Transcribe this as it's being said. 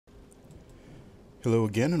Hello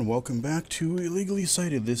again and welcome back to Illegally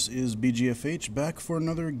Cited. This is BGFH back for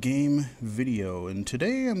another game video, and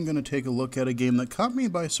today I'm going to take a look at a game that caught me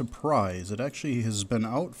by surprise. It actually has been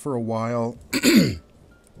out for a while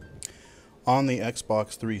on the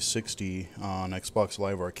Xbox 360 on Xbox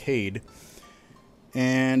Live Arcade,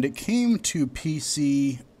 and it came to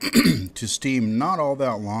PC to Steam not all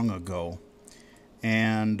that long ago.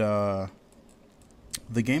 And the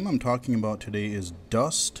game I'm talking about today is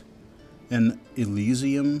Dust: An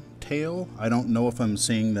Elysian Tale. I don't know if I'm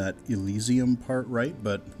saying that Elysium part right,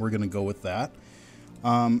 but we're going to go with that.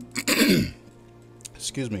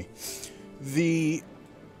 Excuse me.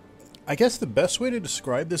 I guess the best way to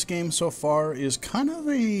describe this game so far is kind of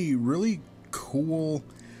a really cool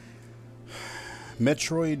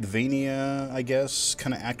MetroidVania, I guess,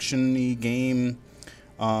 kind of action-y game,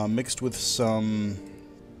 mixed with some,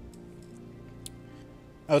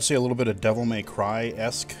 I would say, a little bit of Devil May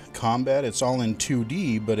Cry-esque combat. It's all in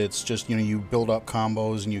 2D, but it's just, you build up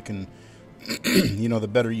combos and you can, the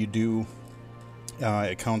better you do,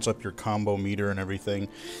 it counts up your combo meter and everything.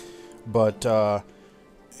 But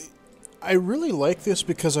I really like this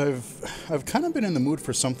because I've kind of been in the mood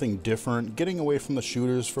for something different, getting away from the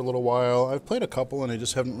shooters for a little while. I've played a couple and I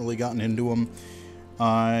just haven't really gotten into them.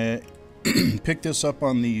 I picked this up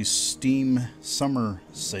on the Steam Summer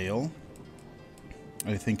Sale,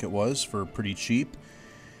 I think it was, for pretty cheap,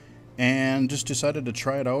 and just decided to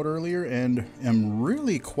try it out earlier and am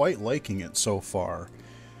really quite liking it so far.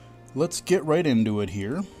 Let's get right into it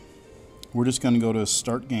here. We're just going to go to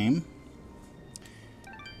Start Game,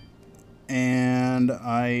 and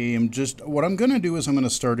what I'm going to do is I'm going to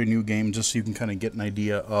start a new game just so you can kind of get an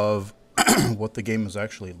idea of what the game is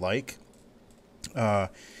actually like. The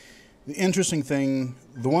interesting thing,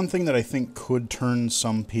 the one thing that I think could turn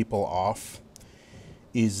some people off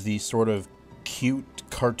is the sort of cute,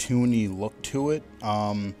 cartoony look to it.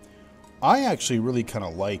 I actually really kind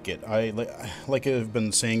of like it. Like I've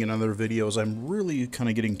been saying in other videos, I'm really kind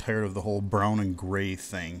of getting tired of the whole brown and gray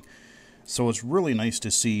thing. So it's really nice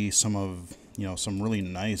to see some really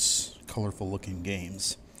nice, colorful looking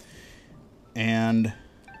games. And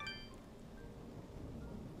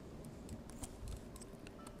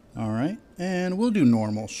alright, and we'll do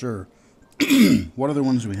normal, sure. What other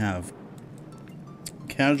ones do we have?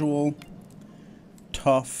 Casual,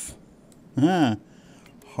 tough,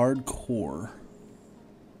 hardcore.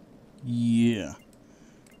 Yeah.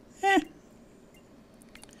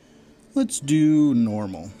 Let's do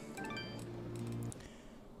normal.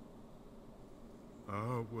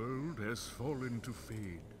 Our world has fallen to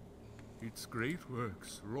fade. Its great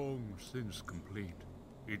works long since complete.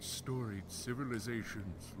 Its storied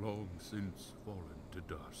civilizations long since fallen to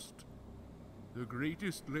dust. The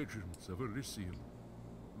greatest legends of Elysian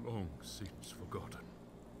long since forgotten.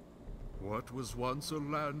 What was once a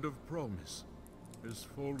land of promise has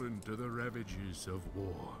fallen to the ravages of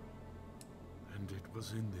war. And it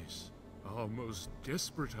was in this, our most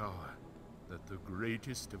desperate hour, that the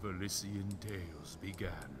greatest of Elysian tales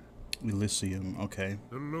began. Elysium, okay.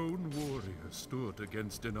 The lone warrior stood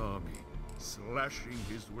against an army, slashing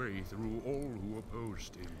his way through all who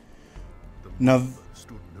opposed him. The Now,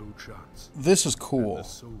 stood no chance. This is cool. And the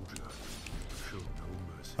soldier showed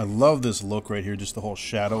no mercy. I love this look right here, just the whole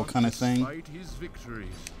shadow kind of thing. Despite his victories,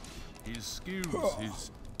 his skills,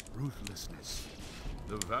 his ruthlessness,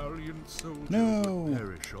 the valiant soldier would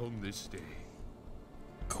perish on this day.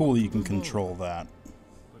 Cool, you can control that.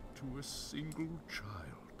 But to a single child.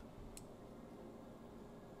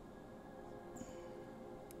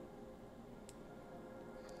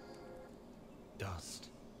 Dust,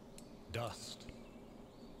 dust,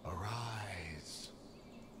 arise.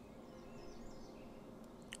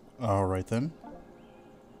 All right then.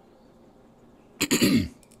 A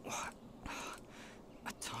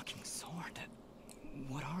talking sword?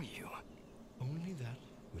 What are you? Only that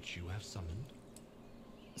which you have summoned.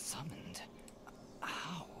 Summoned?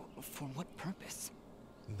 How? For what purpose?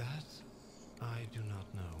 That I do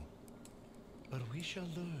not know. But we shall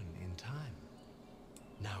learn in time.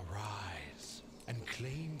 Now rise and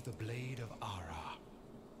claim the blade of Ara.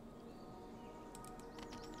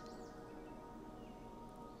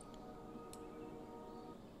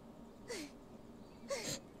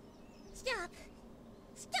 Stop!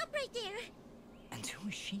 Stop right there! And who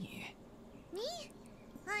is she? Me?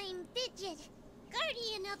 I'm Fidget,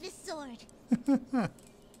 guardian of the sword.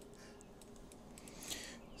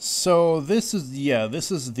 So this is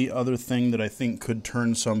the other thing that I think could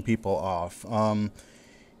turn some people off.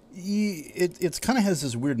 It's kind of has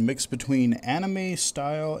this weird mix between anime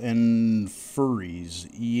style and furries.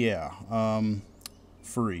 Yeah,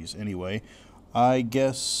 furries anyway. I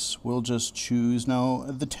guess we'll just choose. Now,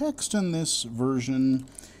 the text in this version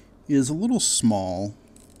is a little small,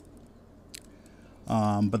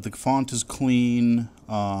 but the font is clean,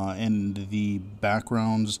 and the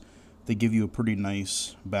backgrounds, they give you a pretty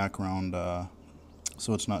nice background,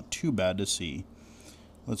 so it's not too bad to see.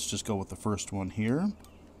 Let's just go with the first one here.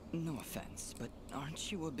 No offense, but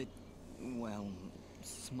aren't you a bit, well,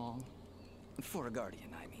 small? For a guardian,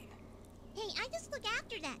 I mean. Hey, I just look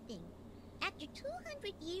after that thing. After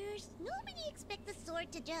 200 years, nobody expects the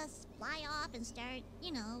sword to just fly off and start,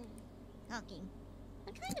 you know, talking.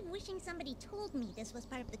 I'm kind of wishing somebody told me this was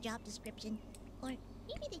part of the job description. Or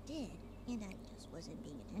maybe they did, and I just wasn't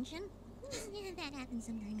paying attention. Yeah, that happens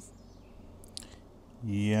sometimes.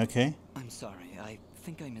 Yeah, okay. I'm sorry, I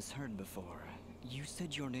think I misheard before. You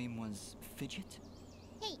said your name was Fidget?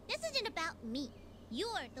 Hey, this isn't about me. You're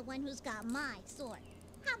the one who's got my sword.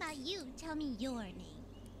 How about you tell me your name?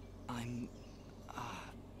 I'm...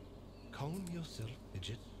 Calm yourself,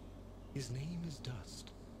 Fidget. His name is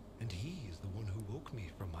Dust, and he is the one who woke me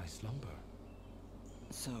from my slumber.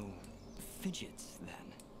 So, Fidgets, then?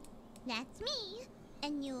 That's me.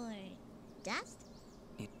 And you're Dust?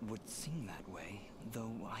 It would seem that way,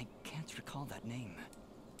 though I can't recall that name.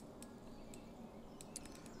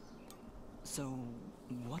 So,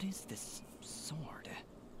 what is this sword?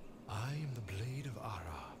 I am the Blade of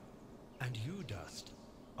Ara, and you, Dust,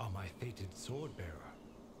 are my fated sword bearer.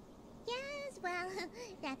 Yes, well,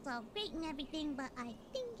 that's all great and everything, but I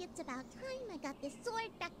think it's about time I got this sword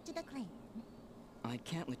back to the clan. I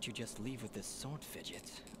can't let you just leave with this sword,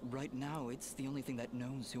 Fidget. Right now, it's the only thing that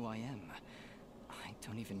knows who I am. I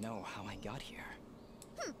don't even know how I got here.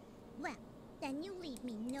 Well, then you leave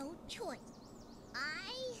me no choice.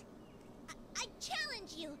 I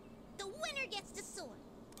challenge you. The winner gets the sword.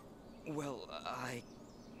 Well,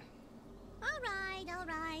 All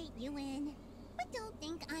right, you win. But don't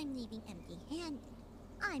think I'm leaving empty-handed.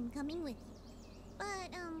 I'm coming with you.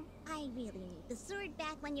 But, I really need the sword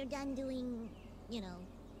back when you're done doing, you know,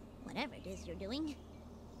 whatever it is you're doing.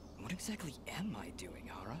 What exactly am I doing,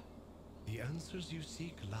 Ara? The answers you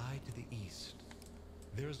seek lie to the east.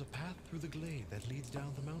 There is a path through the glade that leads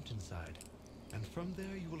down the mountainside, and from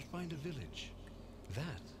there you will find a village.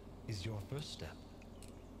 That is your first step.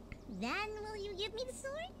 Then will you give me the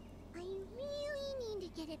sword? I really need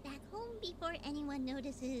to get it back home before anyone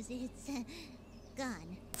notices it's,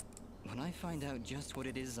 gone. When I find out just what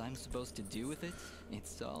it is I'm supposed to do with it,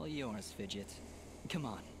 it's all yours, Fidget. Come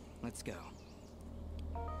on, let's go.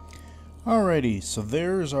 Alrighty, so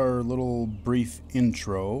there's our little brief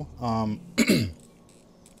intro.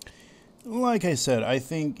 Like I said, I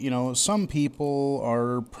think, you know, some people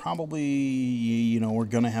are probably, you know, we're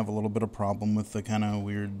going to have a little bit of problem with the kind of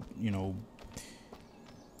weird, you know,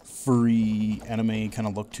 furry anime kind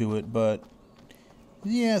of look to it, but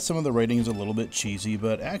yeah, some of the writing is a little bit cheesy,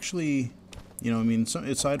 but actually, you know, I mean,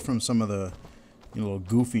 aside from some of the, you know, little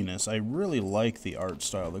goofiness, I really like the art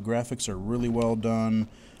style. The graphics are really well done.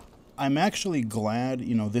 I'm actually glad,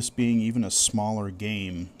 you know, this being even a smaller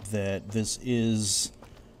game, that this is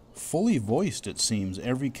fully voiced, it seems.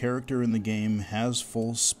 Every character in the game has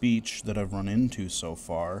full speech that I've run into so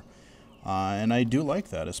far. And I do like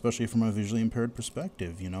that, especially from a visually impaired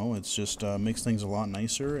perspective, you know. It's just makes things a lot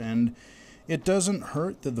nicer, and it doesn't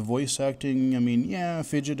hurt that the voice acting, I mean, yeah,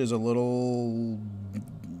 Fidget is a little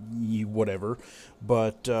whatever,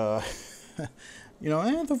 but, you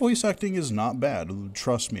know, the voice acting is not bad.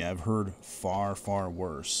 Trust me, I've heard far, far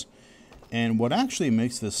worse. And what actually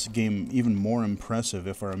makes this game even more impressive,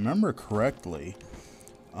 if I remember correctly,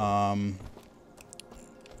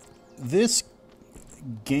 this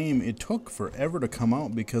game, it took forever to come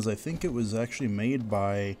out because I think it was actually made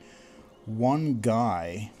by one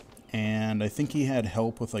guy, and I think he had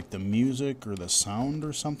help with like the music or the sound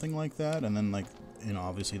or something like that, and then like, you know,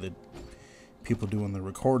 obviously the people doing the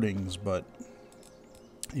recordings, but,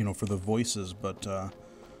 you know, for the voices, but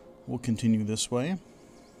we'll continue this way.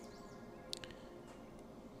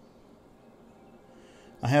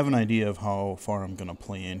 I have an idea of how far I'm going to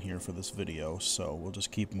play in here for this video, so we'll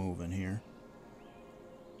just keep moving here.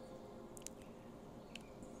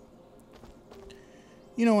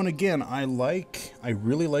 You know, and again, I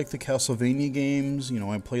really like the Castlevania games. You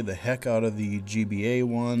know, I played the heck out of the GBA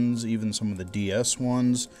ones, even some of the DS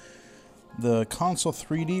ones. The console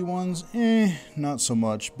 3D ones, not so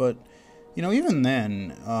much, but, you know, even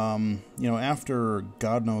then, you know, after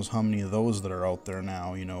God knows how many of those that are out there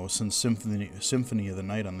now, you know, since Symphony of the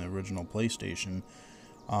Night on the original PlayStation,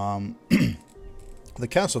 the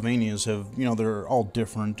Castlevanias have, you know, they're all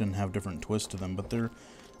different and have different twists to them, but they're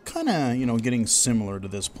kind of, you know, getting similar to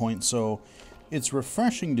this point. So, it's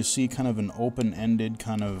refreshing to see kind of an open-ended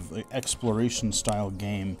kind of exploration-style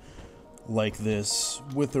game like this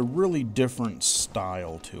with a really different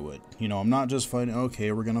style to it. You know, I'm not just fighting,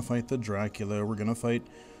 okay, we're going to fight the Dracula, we're going to fight,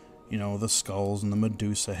 you know, the skulls and the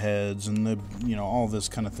Medusa heads and the, you know, all this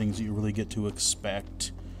kind of things that you really get to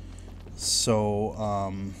expect.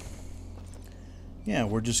 So, yeah,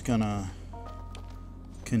 we're just going to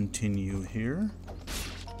continue here.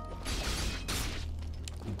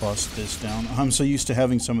 Bust this down. I'm so used to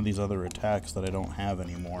having some of these other attacks that I don't have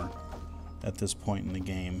anymore at this point in the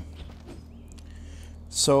game.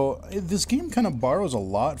 So this game kind of borrows a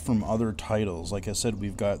lot from other titles. Like I said,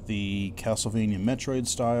 we've got the Castlevania Metroid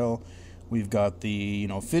style. We've got the, you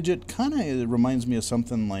know, fidget. Kind of reminds me of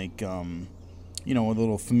something like, you know, a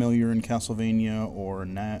little familiar in Castlevania or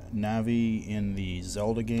Navi in the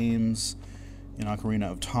Zelda games, in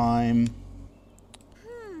Ocarina of Time.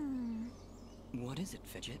 What is it,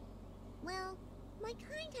 Fidget? Well, my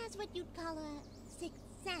kind has what you'd call a sixth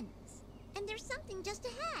sense. And there's something just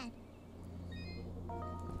ahead.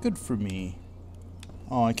 Good for me.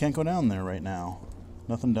 Oh, I can't go down there right now.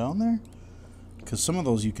 Nothing down there? Because some of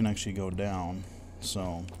those you can actually go down.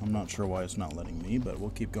 So, I'm not sure why it's not letting me, but we'll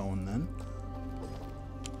keep going then.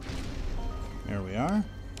 There we are.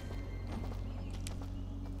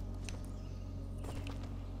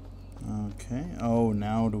 Okay. Oh,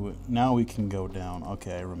 now we can go down.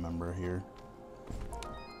 Okay, I remember here.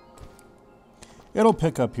 It'll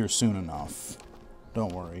pick up here soon enough.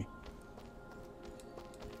 Don't worry.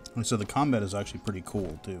 And so the combat is actually pretty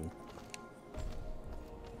cool too.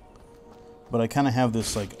 But I kind of have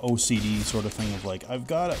this like OCD sort of thing of like, I've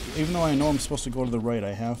got to, even though I know I'm supposed to go to the right,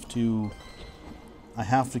 I have to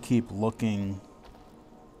keep looking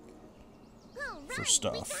for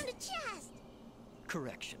stuff. We found a chest.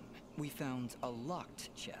 Correction. We found a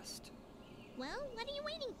locked chest. Well, what are you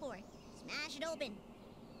waiting for? Smash it open.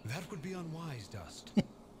 That would be unwise, Dust.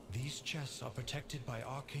 These chests are protected by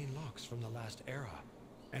arcane locks from the last era,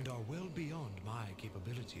 and are well beyond my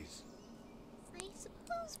capabilities. I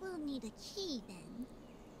suppose we'll need a key then.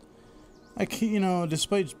 You know,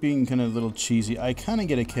 despite being kind of a little cheesy, I kind of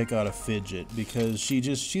get a kick out of Fidget because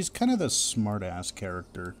she's kind of the smart-ass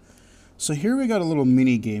character. So here we got a little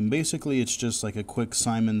mini game. Basically, it's just like a quick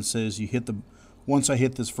Simon Says. You hit the, once I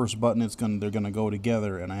hit this first button, they're gonna go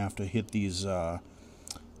together, and I have to hit these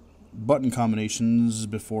button combinations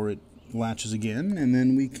before it latches again, and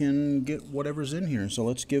then we can get whatever's in here. So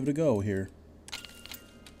let's give it a go here.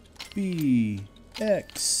 B,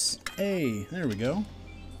 X, A. There we go.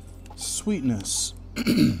 Sweetness.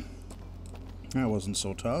 That wasn't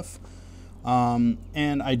so tough.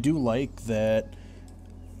 And I do like that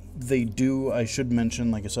they do, I should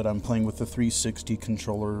mention, like I said, I'm playing with the 360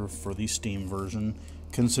 controller for the Steam version.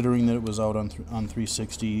 Considering that it was out on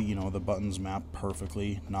 360, you know, the buttons map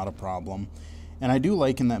perfectly, not a problem. And I do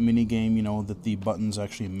like in that mini game, you know, that the buttons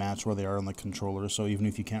actually match where they are on the controller. So even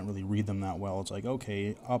if you can't really read them that well, it's like,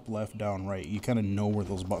 okay, up, left, down, right. You kind of know where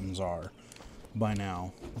those buttons are by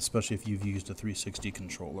now, especially if you've used a 360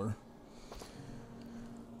 controller.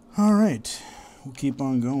 All right, we'll keep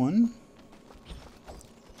on going.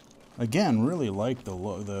 Again, really like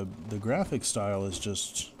the graphic style is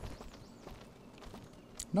just,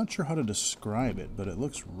 not sure how to describe it, but it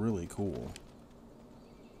looks really cool.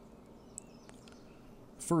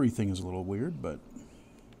 Furry thing is a little weird, but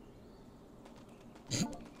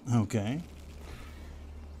okay.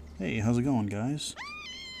 Hey, how's it going, guys?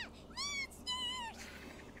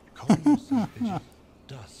 Calm yourself, Fidget.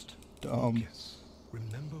 Dust. Focus.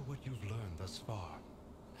 Remember what you've learned thus far.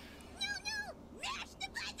 No! Mash the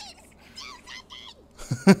buttons!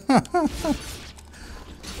 Do something!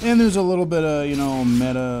 And there's a little bit of, you know,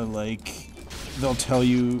 meta, like, they'll tell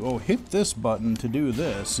you, oh, hit this button to do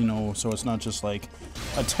this, you know, so it's not just like,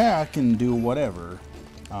 attack and do whatever.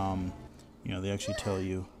 You know, they actually tell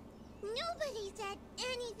you. Nobody said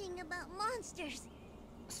anything about monsters.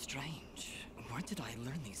 Strange. Where did I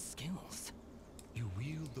learn these skills? You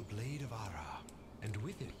wield the Blade of Ara, and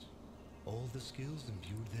with it, all the skills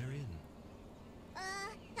imbued therein.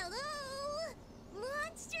 Hello?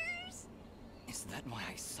 Monsters? Is that why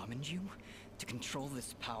I summoned you? To control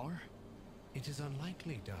this power? It is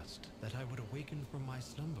unlikely, Dust, that I would awaken from my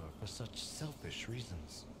slumber for such selfish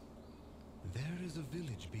reasons. There is a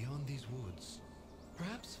village beyond these woods.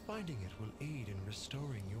 Perhaps finding it will aid in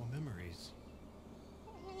restoring your memories.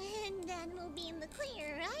 And then we'll be in the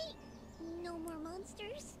clear, right? No more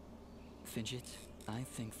monsters? Fidget, I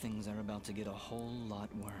think things are about to get a whole lot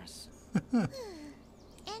worse. And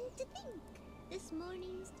to think, this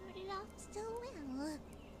morning started off so well.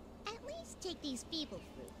 At least take these feeble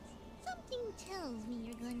fruits. Something tells me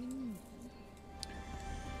you're going to need them.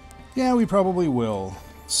 Yeah, we probably will.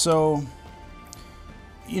 So,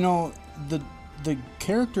 you know, the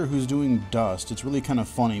character who's doing Dust, it's really kind of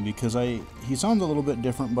funny because he sounds a little bit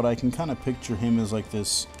different, but I can kind of picture him as like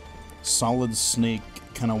this Solid Snake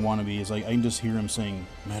kind of wannabe. It's like I can just hear him saying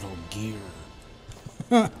Metal Gear.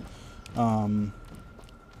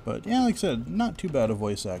 But yeah, like I said, not too bad of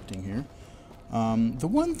voice acting here. The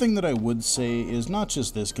one thing that I would say is not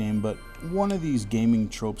just this game, but one of these gaming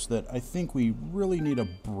tropes that I think we really need a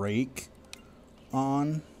break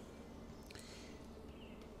on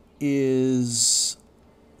is...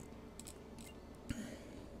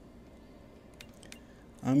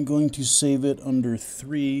 I'm going to save it under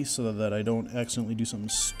 3 so that I don't accidentally do something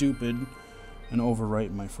stupid and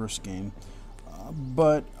overwrite my first game.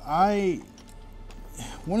 But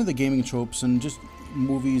one of the gaming tropes, and just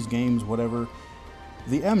movies, games, whatever,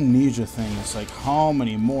 the amnesia thing is like, how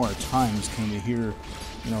many more times can we hear,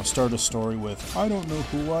 you know, start a story with, I don't know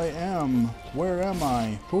who I am, where am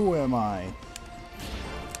I, who am I?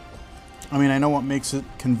 I mean, I know what makes it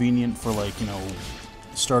convenient for, like, you know,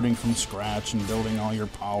 starting from scratch and building all your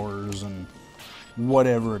powers and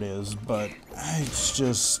whatever it is, but it's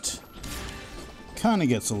just kind of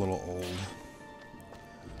gets a little old.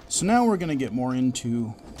 So now we're going to get more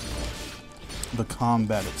into the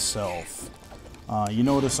combat itself. You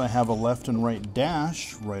notice I have a left and right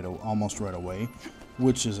dash almost right away,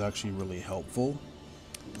 which is actually really helpful,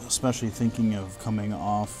 especially thinking of coming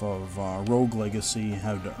off of Rogue Legacy,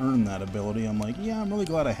 had to earn that ability. I'm like, yeah, I'm really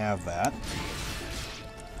glad I have that.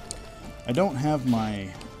 I don't have my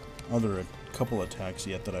other couple attacks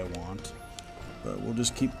yet that I want, but we'll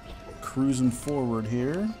just keep cruising forward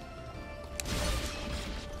here.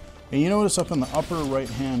 And you notice up in the upper right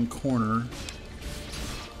hand corner,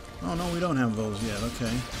 oh no, we don't have those yet,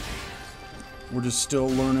 okay. We're just still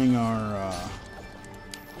learning our,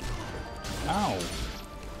 ow.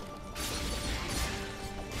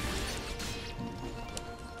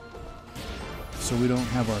 So we don't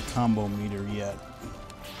have our combo meter yet.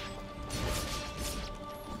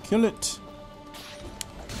 Kill it!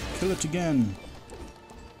 Kill it again!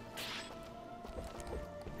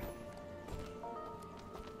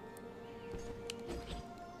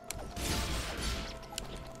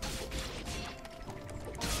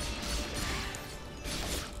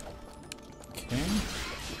 Okay.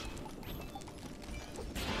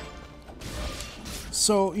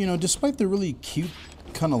 So, you know, despite the really cute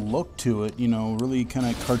kind of look to it, you know, really kind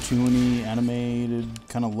of cartoony, animated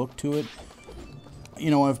kind of look to it, you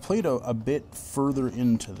know, I've played a bit further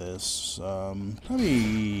into this,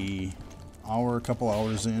 probably a couple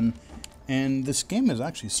hours in, and this game is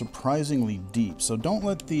actually surprisingly deep. So don't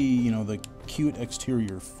let the, you know, the cute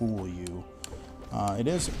exterior fool you. It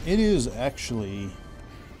is actually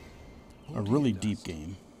a really deep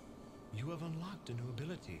game. You have unlocked a new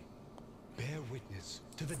ability. Bear witness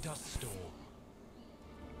to the dust storm.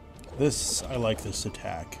 I like this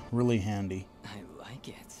attack. Really handy. I like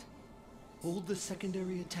it. Hold the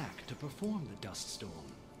secondary attack to perform the dust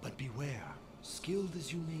storm. But beware, skilled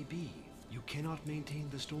as you may be, you cannot maintain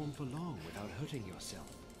the storm for long without hurting yourself.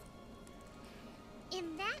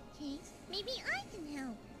 In that case, maybe I can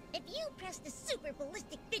help. If you press the super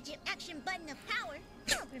ballistic fidget action button of power,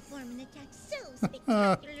 I'll perform an attack so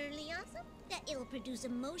spectacularly awesome that it'll produce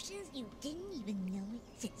emotions you didn't even know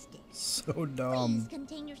existed. So dumb. Please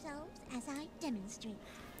contain yourselves as I demonstrate.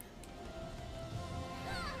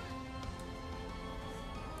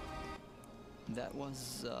 That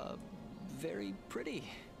was, very pretty.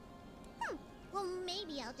 Well,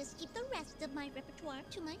 maybe I'll just keep the rest of my repertoire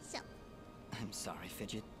to myself. I'm sorry,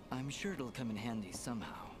 Fidget. I'm sure it'll come in handy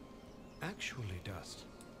somehow. Actually, Dust,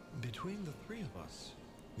 between the three of us,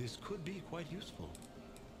 this could be quite useful.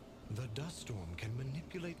 The dust storm can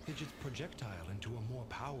manipulate Fidget's projectile into a more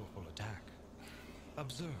powerful attack.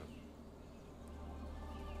 Observe.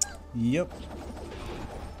 Yep.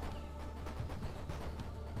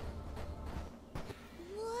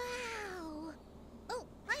 Wow! Oh,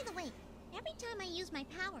 by the way, every time I use my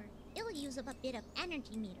power, it'll use up a bit of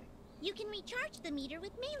energy meter. You can recharge the meter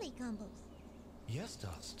with melee combos. Yes,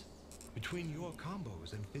 Dust. Between your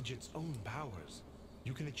combos and Fidget's own powers,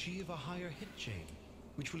 you can achieve a higher hit chain,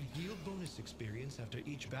 which will yield bonus experience after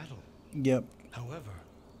each battle. Yep. However,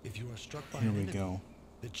 if you are struck by Here an we enemy, go.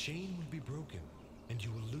 the chain will be broken, and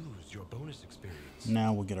you will lose your bonus experience.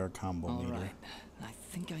 Now we'll get our combo All meter. right. I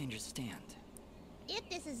think I understand. If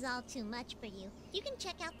this is all too much for you, you can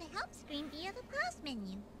check out the help screen via the pause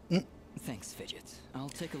menu. Thanks, Fidget. I'll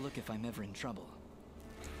take a look if I'm ever in trouble.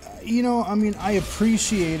 You know, I mean, I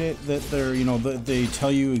appreciate it that they're, you know, they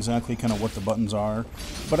tell you exactly kind of what the buttons are,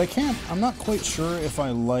 but I'm not quite sure if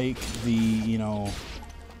I like the, you know,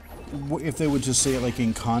 if they would just say it like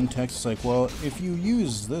in context, it's like, well, if you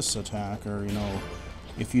use this attack, or you know,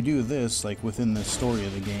 if you do this, like within the story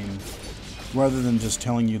of the game, rather than just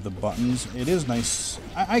telling you the buttons, it is nice.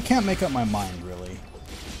 I can't make up my mind really,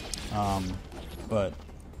 but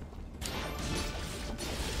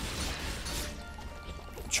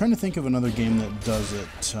I'm trying to think of another game that does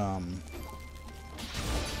it.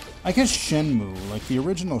 I guess Shenmue, like the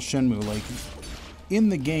original Shenmue, like in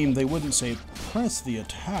the game they wouldn't say press the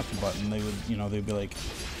attack button. They would, you know, they'd be like,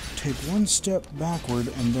 take one step backward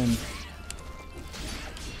and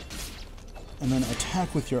then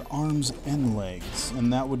attack with your arms and legs,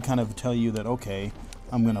 and that would kind of tell you that, okay,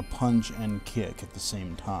 I'm gonna punch and kick at the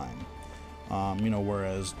same time. You know,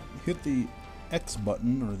 whereas hit the X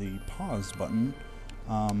button or the pause button,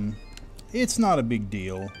 it's not a big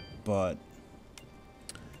deal, but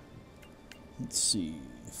let's see,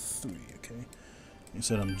 3, okay. Like I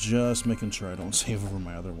said, I'm just making sure I don't save over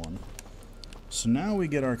my other one. So now we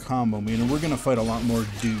get our combo meter. We're gonna fight a lot more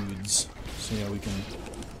dudes. So yeah, we can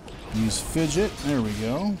use fidget. There we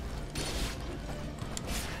go.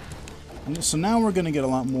 And so now we're gonna get a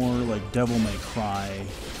lot more like Devil May Cry-esque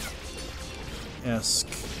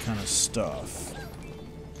kind of stuff.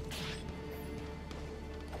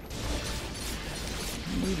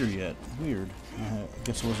 Meter yet? Weird. I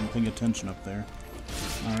guess I wasn't paying attention up there.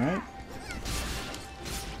 All right.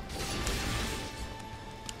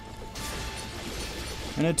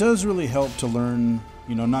 And it does really help to learn,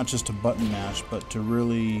 you know, not just to button mash, but to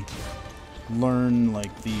really learn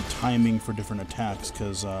like the timing for different attacks,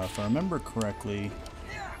 because if I remember correctly,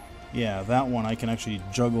 yeah, that one I can actually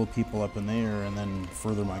juggle people up in the air and then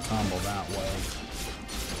further my combo that way.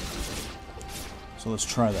 So let's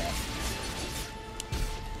try that.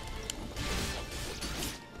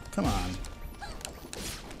 Come on.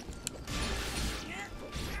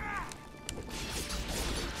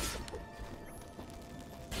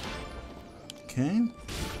 Okay.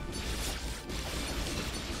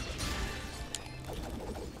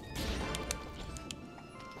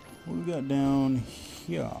 What we got down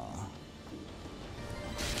here?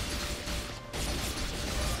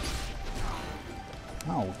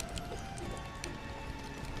 Ow.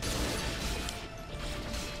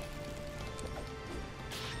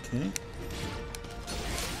 Okay.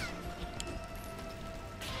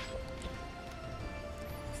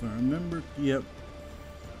 If I remember, yep.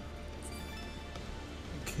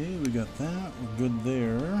 Okay, we got that. We're good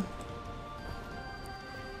there.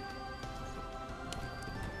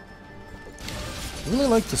 I really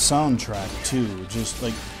like the soundtrack too. Just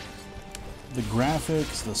like the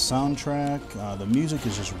graphics, the soundtrack, the music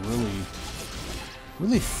is just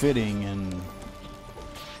really fitting and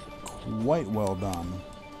quite well done.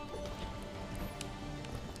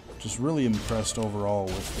 Just really impressed overall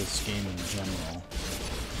with this game in general.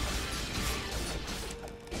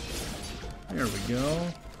 There we go.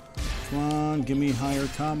 Come on, give me higher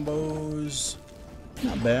combos.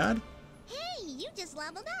 Not bad. Hey, you just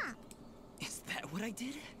leveled up. Is that what I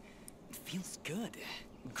did? It feels good.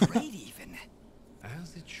 Great, even.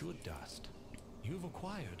 As it should, Dust. You've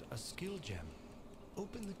acquired a skill gem.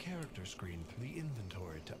 Open the character screen through the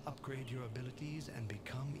inventory to upgrade your abilities and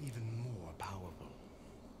become even more powerful.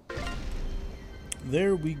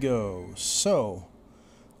 There we go. So,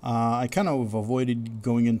 I kind of avoided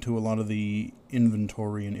going into a lot of the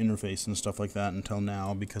inventory and interface and stuff like that until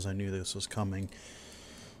now because I knew this was coming.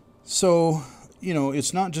 So, you know,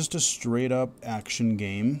 it's not just a straight up action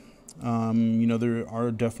game. You know, there are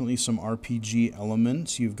definitely some RPG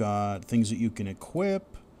elements. You've got things that you can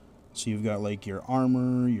equip. So you've got like your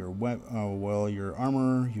armor, your your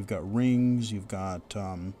armor, you've got rings, you've got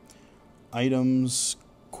items,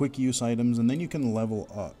 quick use items, and then you can level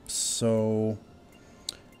up. So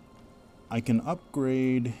I can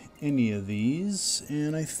upgrade any of these,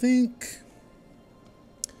 and I think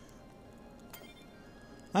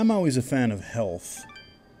I'm always a fan of health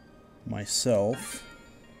myself.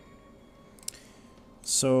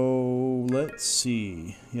 So let's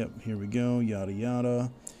see. Yep, here we go, yada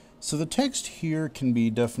yada. So the text here can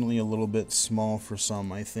be definitely a little bit small for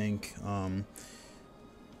some, I think.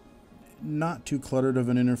 Not too cluttered of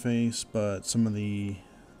an interface, but some of the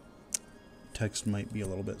text might be a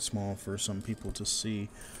little bit small for some people to see.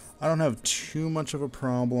 I don't have too much of a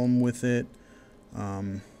problem with it,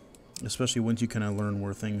 especially once you kind of learn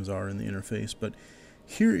where things are in the interface. But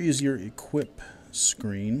here is your equip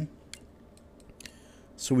screen.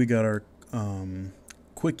 So we got our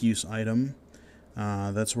quick use item.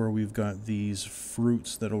 That's where we've got these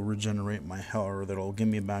fruits that'll regenerate my health, or that'll give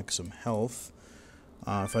me back some health.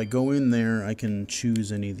 If I go in there, I can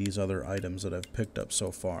choose any of these other items that I've picked up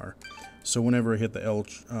so far. So whenever I hit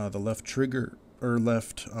the left trigger, or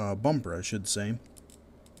left bumper, I should say,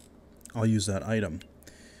 I'll use that item.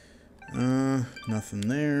 Nothing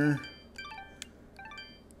there.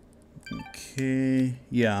 Okay,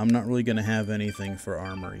 yeah, I'm not really going to have anything for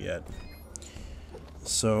armor yet.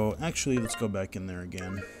 So, actually, let's go back in there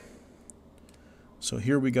again. So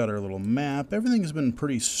here we got our little map. Everything has been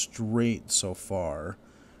pretty straight so far.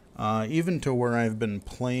 Even to where I've been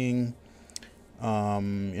playing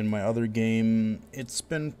in my other game, it's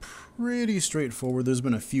been pretty straightforward. There's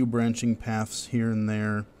been a few branching paths here and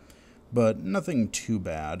there, but nothing too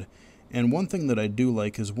bad. And one thing that I do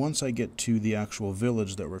like is once I get to the actual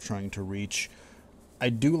village that we're trying to reach, I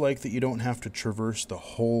do like that you don't have to traverse the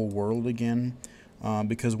whole world again,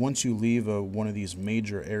 because once you leave one of these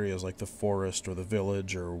major areas like the forest or the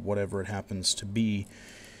village or whatever it happens to be,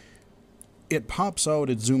 it pops out,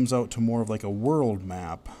 it zooms out to more of like a world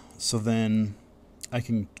map, so then I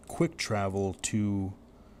can quick travel to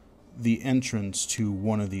the entrance to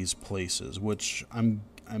one of these places, which I'm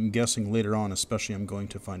guessing later on especially I'm going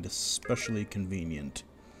to find especially convenient.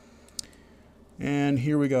 And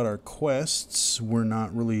here we got our quests. We're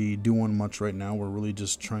not really doing much right now. We're really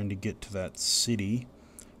just trying to get to that city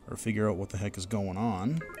or figure out what the heck is going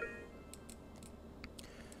on.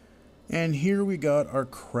 And here we got our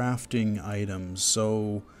crafting items.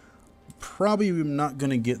 So probably I'm not going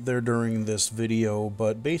to get there during this video,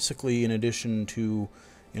 but basically in addition to,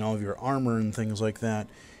 you know, your armor and things like that,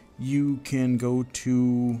 you can go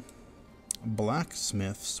to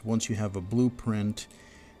blacksmiths once you have a blueprint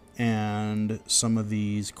and some of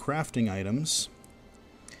these crafting items,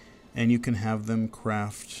 and you can have them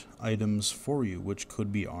craft items for you, which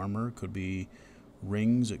could be armor, could be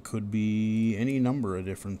rings, it could be any number of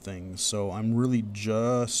different things. So I'm really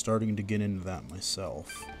just starting to get into that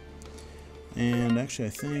myself. And actually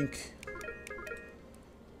I think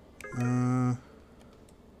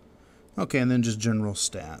okay, and then just general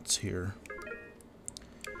stats here.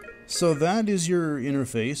 So that is your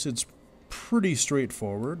interface. It's pretty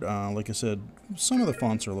straightforward. Like I said, some of the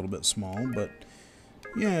fonts are a little bit small, but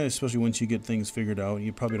yeah, especially once you get things figured out,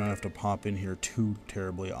 you probably don't have to pop in here too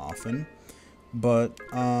terribly often. But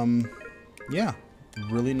yeah,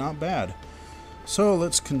 really not bad. So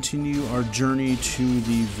let's continue our journey to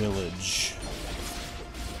the village,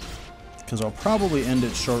 because I'll probably end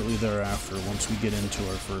it shortly thereafter once we get into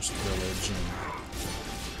our first village.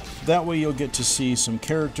 And that way you'll get to see some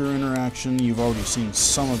character interaction. You've already seen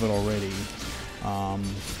some of it already.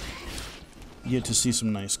 You get to see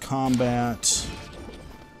some nice combat,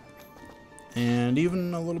 and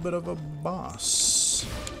even a little bit of a boss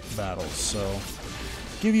battle. So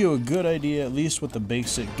give you a good idea at least what the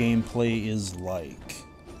basic gameplay is like.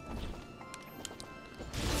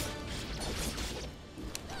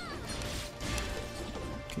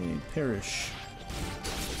 Okay, perish.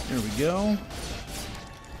 There we go.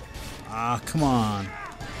 Ah, come on.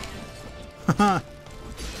 Haha.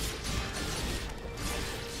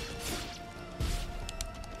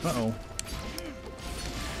 Uh-oh.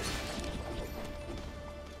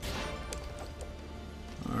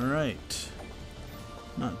 Alright.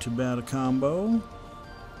 Not too bad a combo.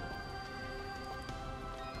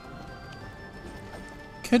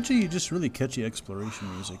 Catchy, just really catchy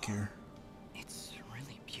exploration music here. It's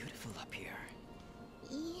really beautiful up here.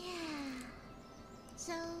 Yeah.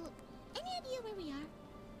 So, any idea where we are?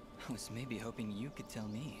 I was maybe hoping you could tell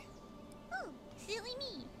me. Oh, silly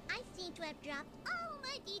me. I seem to have dropped all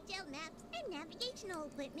my detailed maps and navigational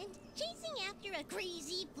equipment chasing after a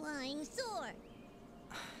crazy flying sword.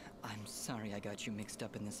 I'm sorry I got you mixed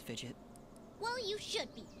up in this fidget. Well, you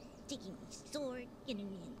should be. Taking my sword,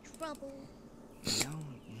 getting me in trouble. You know,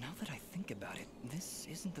 now that I think about it, this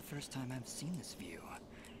isn't the first time I've seen this view.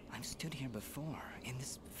 I've stood here before, in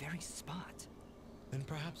this very spot. Then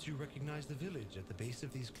perhaps you recognize the village at the base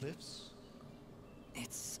of these cliffs?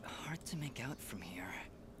 It's hard to make out from here.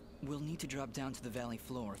 We'll need to drop down to the valley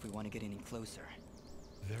floor if we want to get any closer.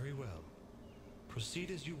 Very well.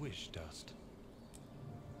 Proceed as you wish, Dust.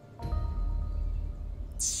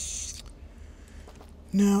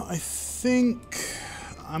 Now, I think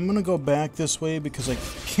I'm going to go back this way because I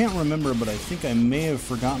can't remember, but I think I may have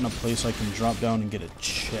forgotten a place I can drop down and get a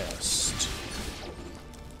chest.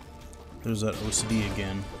 There's that OCD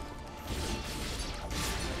again.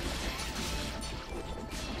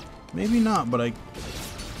 Maybe not, but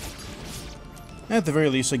at the very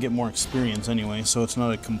least I get more experience anyway, so it's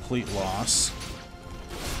not a complete loss.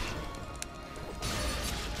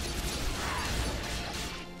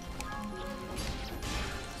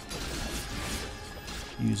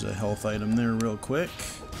 Use a health item there real quick.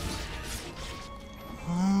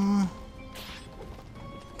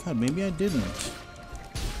 God, maybe I didn't.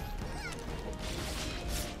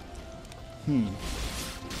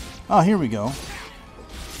 Ah, here we go.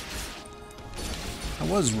 I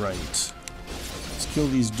was right. Let's kill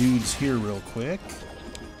these dudes here real quick.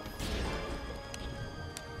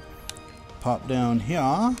 Pop down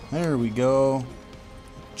here. There we go.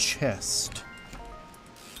 Chest.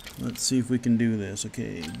 Let's see if we can do this.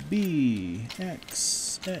 Okay, B,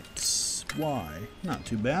 X, X, Y. Not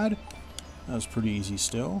too bad. That was pretty easy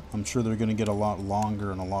still. I'm sure they're going to get a lot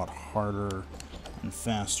longer and a lot harder and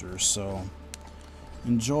faster, so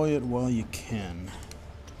enjoy it while you can.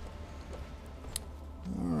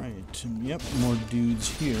 Alright, yep, more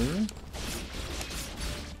dudes here.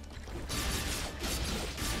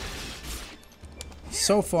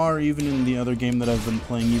 So far, even in the other game that I've been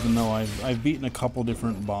playing, even though I've beaten a couple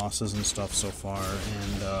different bosses and stuff so far,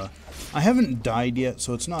 and I haven't died yet,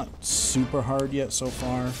 so it's not super hard yet so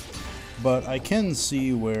far, but I can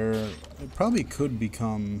see where it probably could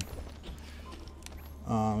become,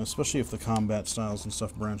 especially if the combat styles and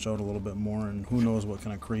stuff branch out a little bit more, and who knows what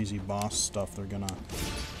kind of crazy boss stuff they're gonna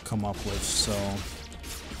come up with, so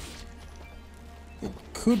it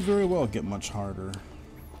could very well get much harder.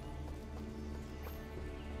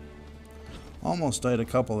 Almost died a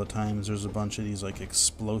couple of times. There's a bunch of these like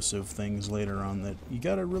explosive things later on that you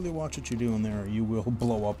gotta really watch what you're doing there or you will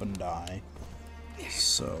blow up and die.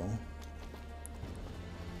 So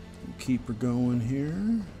we'll keep her going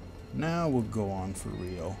here. Now we'll go on for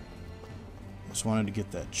real. Just wanted to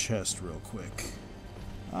get that chest real quick.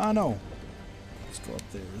 Ah, no. Let's go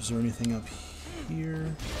up there. Is there anything up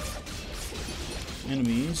here?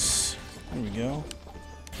 Enemies. There we go.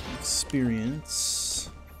 Experience.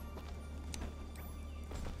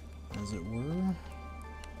 As it were.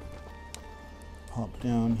 Pop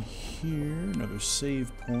down here, another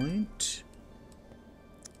save point.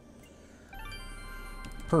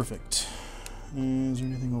 Perfect. Is there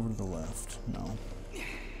anything over to the left? No.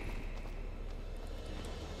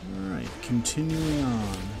 Alright, continuing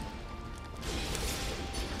on.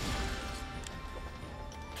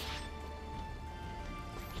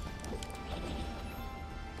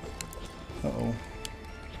 Uh-oh.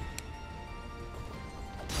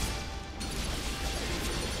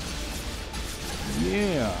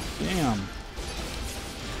 Yeah, damn.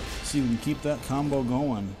 See if we can keep that combo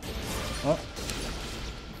going. Oh.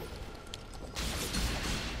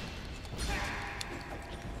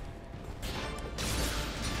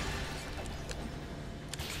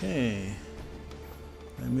 Okay.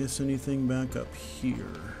 Did I miss anything back up here?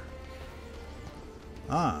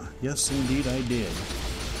 Ah, yes indeed I did.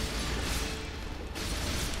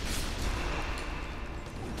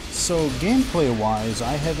 So gameplay-wise,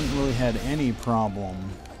 I haven't really had any problem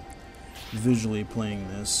visually playing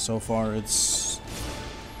this. So far,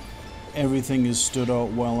 everything has stood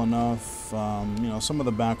out well enough. You know, some of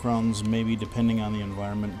the backgrounds, maybe depending on the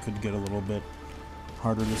environment, could get a little bit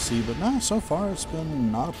harder to see. But no, so far it's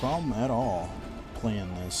been not a problem at all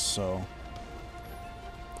playing this. So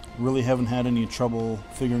really haven't had any trouble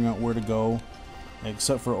figuring out where to go,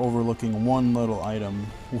 except for overlooking one little item,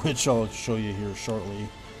 which I'll show you here shortly.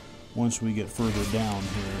 Once we get further down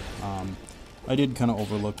here, I did kind of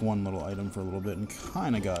overlook one little item for a little bit and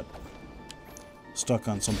kind of got stuck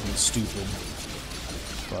on something stupid,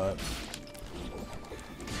 but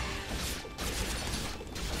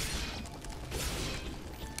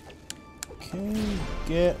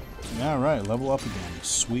okay, alright, level up again,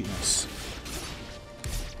 sweetness.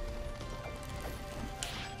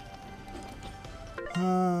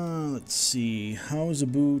 Let's see, how's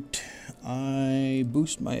about I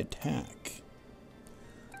boost my attack?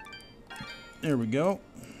 There we go.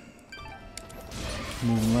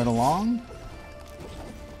 Moving right along.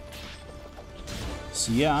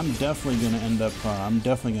 So yeah, I'm definitely going to end up, I'm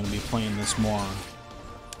definitely going to be playing this more.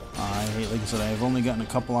 Like I said, I've only gotten a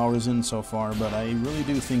couple hours in so far, but I really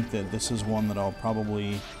do think that this is one that I'll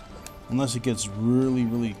probably, unless it gets really,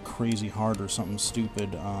 really crazy hard or something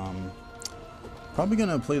stupid, probably going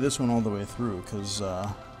to play this one all the way through, because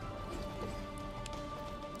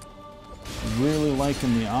really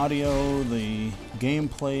liking the audio, the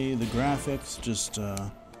gameplay, the graphics, just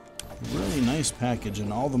really nice package,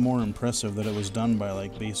 and all the more impressive that it was done by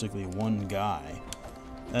like basically one guy.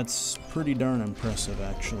 That's pretty darn impressive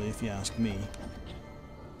actually, if you ask me.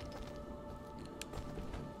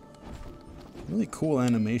 Really cool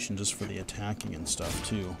animation just for the attacking and stuff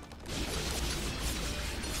too.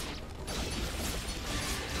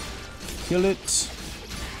 Kill it.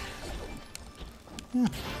 Yeah.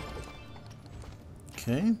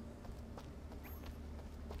 Okay.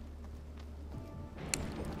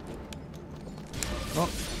 Oh,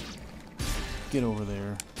 get over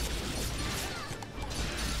there.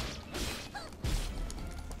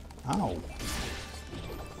 Ow.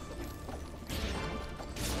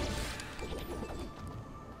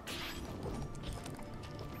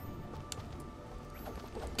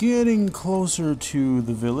 Getting closer to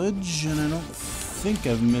the village, and I don't think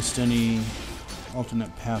I've missed any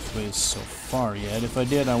alternate pathways so far yet. If I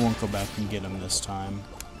did, I won't go back and get them this time.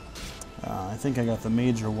 I think I got the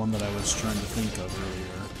major one that I was trying to think of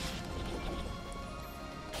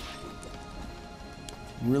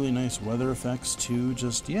earlier. Really nice weather effects too.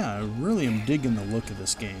 Just, yeah, I really am digging the look of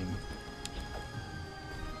this game.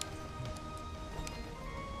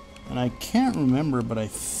 And I can't remember, but I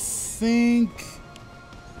think...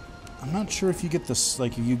 I'm not sure if you get this,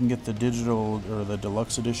 like if you can get the digital or the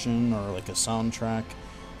deluxe edition or like a soundtrack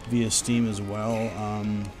via Steam as well.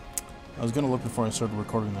 I was going to look before I started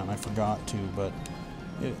recording that and I forgot to, but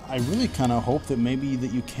I really kind of hope that maybe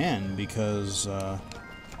that you can, because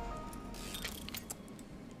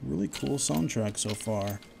really cool soundtrack so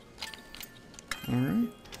far. Alright,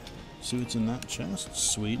 see what's in that chest.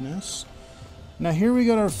 Sweetness. Now here we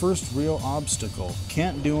got our first real obstacle.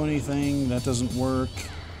 Can't do anything, that doesn't work.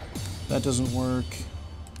 That doesn't work.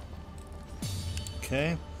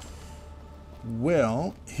 Okay.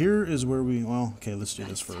 Well, here is where we... Well, okay, let's do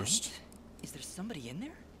this first. Is there somebody in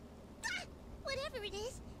there? Ah, whatever it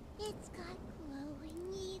is, it's got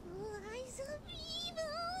glowing evil eyes of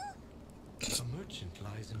evil. A merchant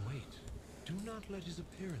lies in wait. Do not let his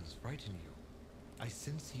appearance frighten you. I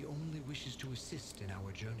sense he only wishes to assist in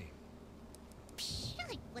our journey. Psh,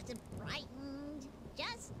 I wasn't frightened.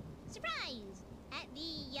 Just surprised at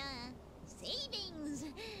the, savings.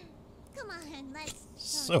 Come on, let's...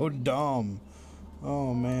 So dumb.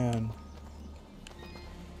 Oh, man.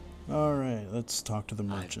 Alright, let's talk to the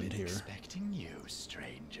merchant I've been here. Expecting you,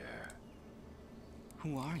 stranger.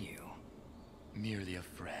 Who are you? Merely a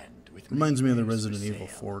friend with Reminds me of the wares for Resident Evil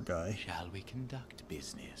sale. 4 guy. Shall we conduct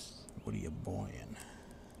business? What are you buying?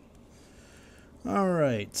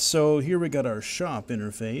 Alright, so here we got our shop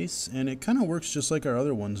interface, and it kind of works just like our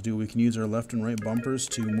other ones do. We can use our left and right bumpers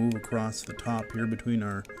to move across the top here between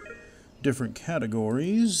our different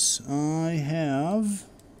categories. I have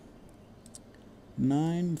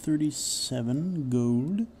 937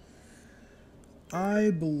 gold. I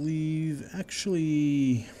believe,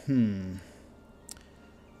 actually,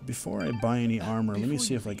 before I buy any armor, let me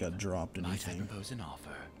see if I got dropped Might I anything. propose an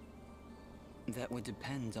offer? That would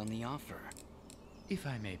depend on the offer. If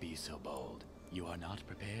I may be so bold, you are not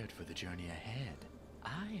prepared for the journey ahead.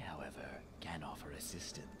 I, however, can offer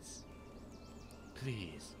assistance.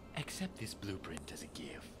 Please, accept this blueprint as a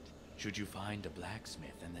gift. Should you find a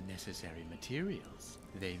blacksmith and the necessary materials,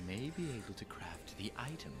 they may be able to craft the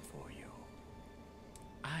item for you.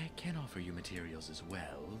 I can offer you materials as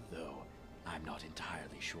well, though I'm not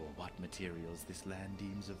entirely sure what materials this land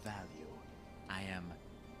deems of value. I am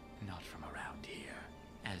not from around here,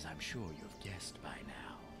 as I'm sure you've guessed by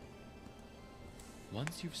now.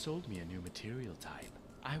 Once you've sold me a new material type,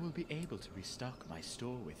 I will be able to restock my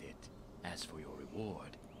store with it. As for your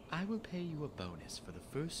reward, I will pay you a bonus for the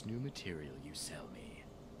first new material you sell me.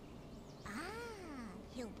 Ah,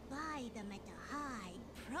 he'll buy them at a high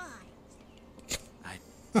price.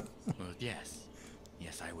 Well, yes.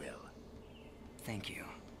 Yes, I will. Thank you.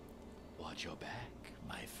 Watch your back,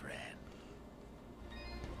 my friend.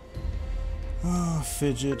 Oh,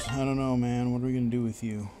 Fidget. I don't know, man. What are we going to do with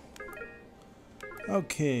you?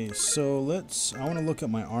 Okay, so I want to look at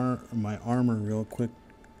my armor real quick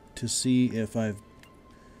to see if I've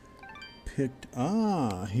picked...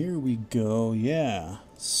 Ah, here we go. Yeah.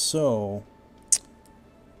 So,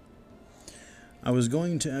 I was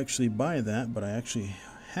going to actually buy that, but I actually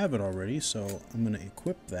have it already, so I'm going to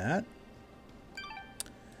equip that.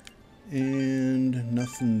 And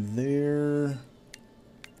nothing there.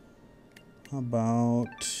 How about...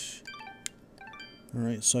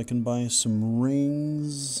 Alright, so I can buy some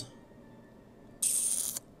rings.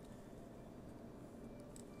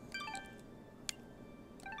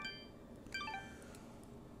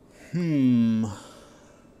 Okay,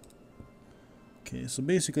 so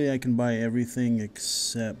basically I can buy everything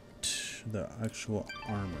except the actual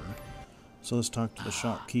armor. So let's talk to the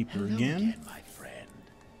shopkeeper Hello again. my friend.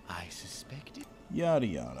 I suspected... Yada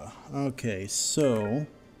yada. Okay, so...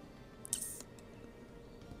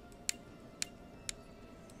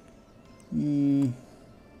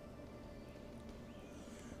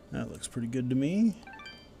 That looks pretty good to me.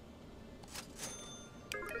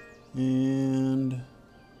 And...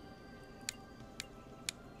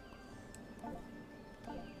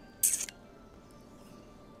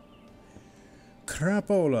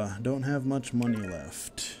 crapola. Don't have much money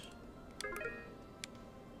left.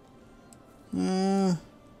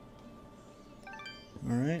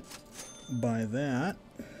 Alright. Buy that.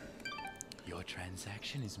 Your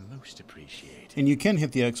transaction is most appreciated. And you can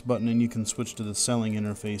hit the X button and you can switch to the selling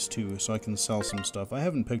interface too, so I can sell some stuff. I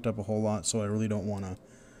haven't picked up a whole lot, so I really don't want to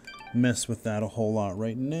mess with that a whole lot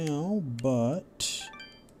right now, but...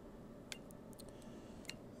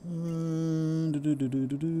 yeah,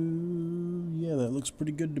 that looks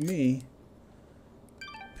pretty good to me.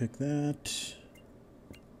 Pick that.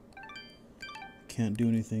 Can't do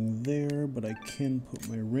anything there, but I can put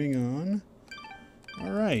my ring on.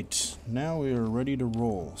 Alright, now we are ready to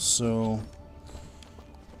roll. So,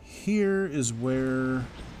 here is where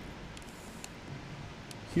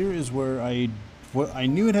I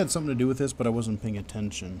knew it had something to do with this, but I wasn't paying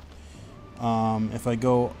attention. If I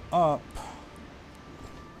go up,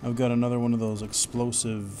 I've got another one of those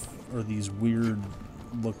explosive, or these weird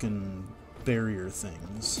looking barrier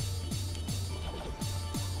things.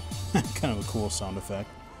 Kind of a cool sound effect.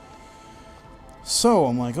 So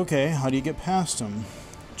I'm like, okay, how do you get past them?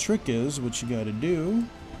 Trick is, what you gotta do,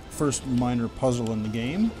 first minor puzzle in the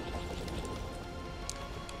game.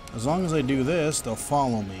 As long as I do this, they'll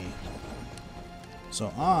follow me.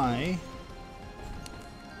 So I'm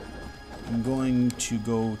going to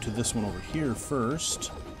go to this one over here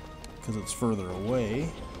first, because it's further away.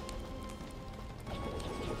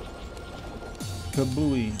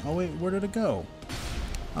 Kablooey. Oh wait, where did it go?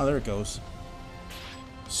 Oh, there it goes.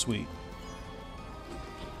 Sweet.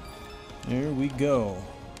 There we go.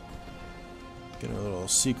 Get our little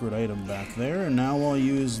secret item back there, and now I'll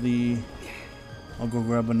use the... I'll go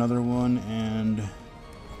grab another one and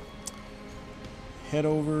head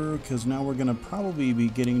over, because now we're going to probably be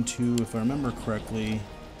getting to, if I remember correctly,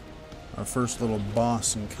 our first little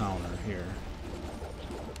boss encounter here.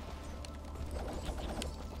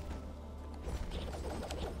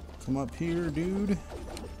 Come up here, dude.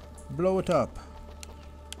 Blow it up.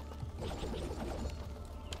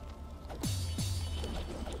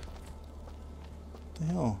 What the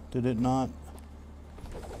hell? Did it not?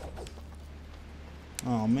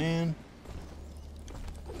 Oh, man.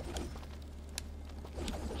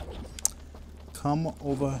 Come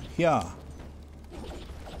over here.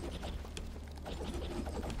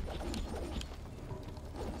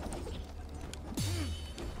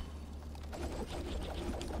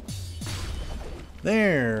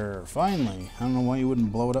 There, finally. I don't know why you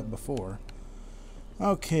wouldn't blow it up before.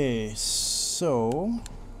 Okay, so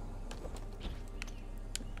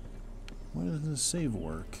why doesn't this save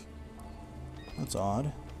work? That's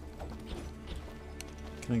odd.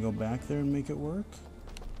 Can I go back there and make it work?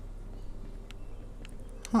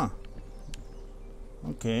 Huh.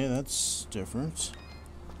 Okay, that's different.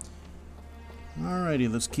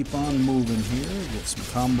 Alrighty, let's keep on moving here. Get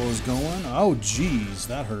some combos going. Oh, geez,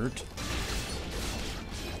 that hurt.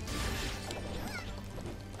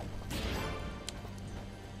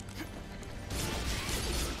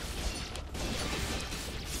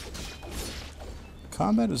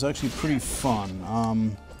 Combat is actually pretty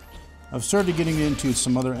fun. I've started getting into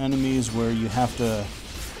some other enemies where you have to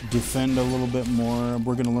defend a little bit more.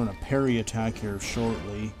 We're going to learn a parry attack here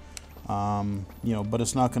shortly. You know, but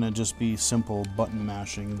it's not going to just be simple button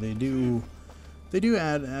mashing. They do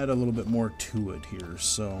add a little bit more to it here.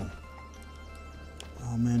 So,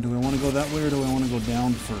 oh man, do I want to go that way or do I want to go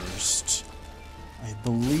down first? I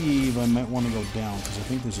believe I might want to go down because I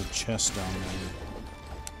think there's a chest down there.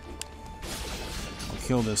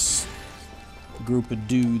 Kill this group of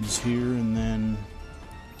dudes here and then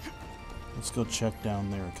let's go check down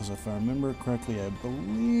there, because if I remember correctly, I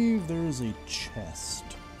believe there is a chest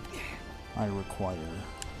I require.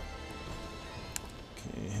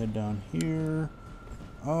 Okay, head down here.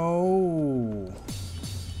 Oh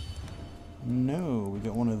no, we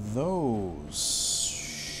got one of those.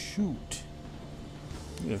 Shoot,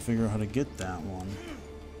 we gotta figure out how to get that one.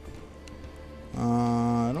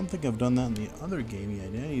 I don't think I've done that in the other game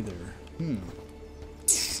yet either.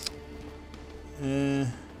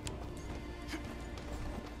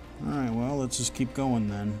 Alright, well, let's just keep going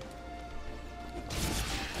then.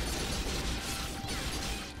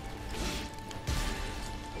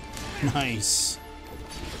 Nice.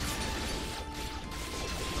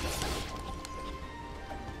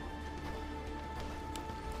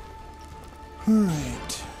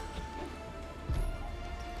 Alright.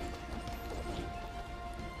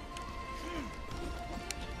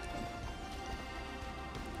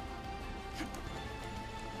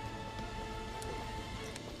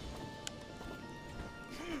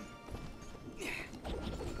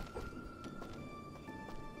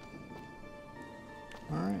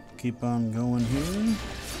 keep on going here.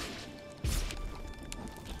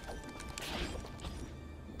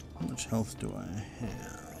 How much health do I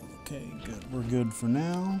have? Okay, good. We're good for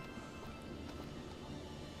now.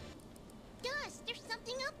 Dust, there's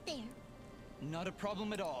something up there. Not a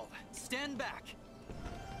problem at all. Stand back.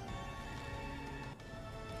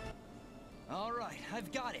 All right,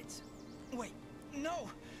 I've got it. Wait, no.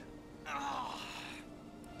 Ah.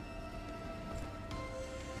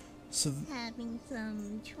 So Having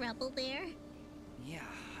some trouble there? Yeah,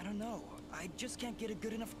 I don't know. I just can't get a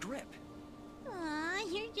good enough grip. Aw,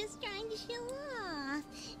 you're just trying to show off.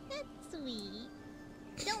 That's sweet.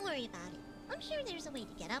 Don't worry about it. I'm sure there's a way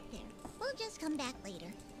to get up there. We'll just come back later.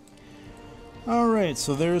 Alright,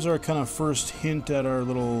 so there's our kind of first hint at our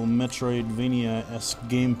little MetroidVania-esque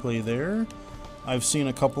gameplay there. I've seen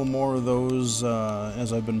a couple more of those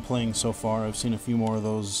as I've been playing so far. I've seen a few more of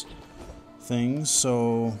those things,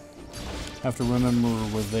 so have to remember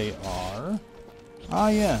where they are. Ah,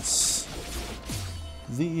 yes.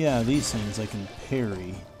 These things I can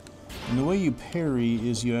parry. And the way you parry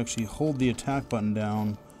is you actually hold the attack button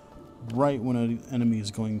down right when an enemy is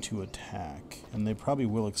going to attack. And they probably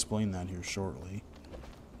will explain that here shortly.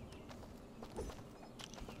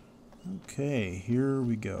 Okay, here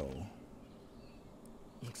we go.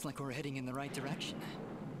 Looks like we're heading in the right direction.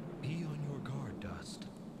 Be on your guard, Dust.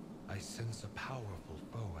 I sense a powerful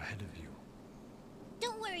foe ahead of you.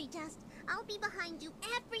 Don't worry, Dust. I'll be behind you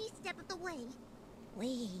every step of the way.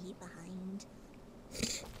 Way behind.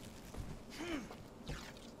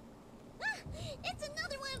 It's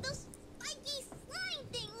another one of those spiky slime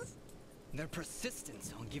things! They're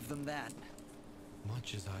persistent, I'll give them that.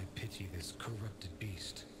 Much as I pity this corrupted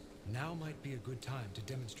beast, now might be a good time to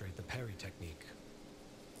demonstrate the parry technique.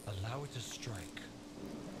 Allow it to strike.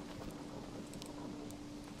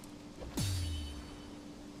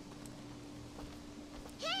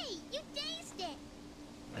 Hey, you dazed it!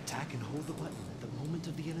 Attack and hold the button at the moment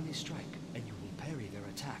of the enemy strike, and you will parry their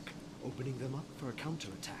attack, opening them up for a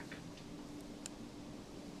counterattack.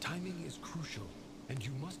 Timing is crucial, and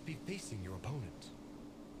you must be facing your opponent.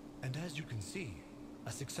 And as you can see,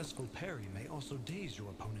 a successful parry may also daze your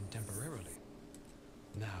opponent temporarily.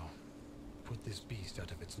 Now, put this beast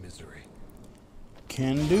out of its misery.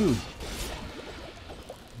 Can do.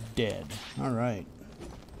 Dead. Alright.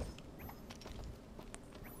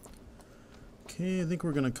 Okay, I think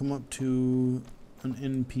we're gonna come up to an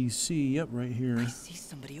NPC. Yep, right here. I see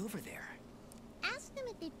somebody over there. Ask them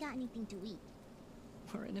if they've got anything to eat.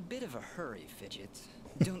 We're in a bit of a hurry, Fidget.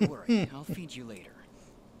 Don't worry, I'll feed you later.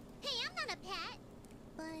 Hey, I'm not a pet!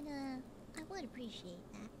 But, I would appreciate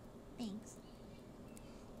that. Thanks.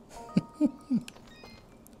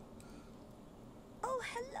 Oh,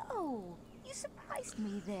 hello! You surprised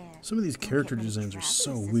me there. Some of these Don't character get many designs are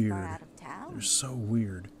so travelers this weird. far out of town. They're so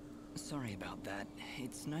weird. Sorry about that.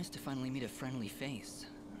 It's nice to finally meet a friendly face.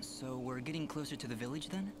 So we're getting closer to the village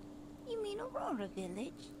then? You mean Aurora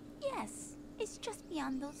Village? Yes, it's just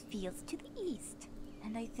beyond those fields to the east.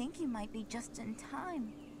 And I think you might be just in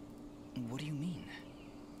time. What do you mean?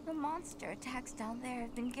 The monster attacks down there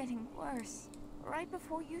have been getting worse. Right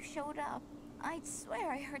before you showed up, I'd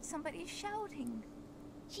swear I heard somebody shouting.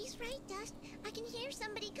 She's right, Dust. I can hear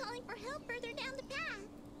somebody calling for help further down the path.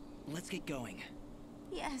 Let's get going.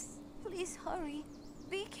 Yes, please hurry.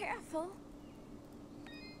 Be careful.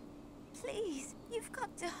 Please, you've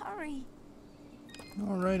got to hurry.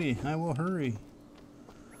 Alrighty, I will hurry.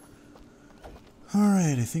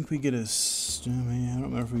 Alright, I think we get a... I don't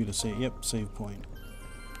remember if we get a save. Yep, save point.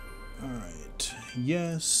 Alright.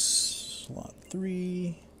 Yes. Slot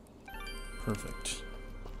 3. Perfect.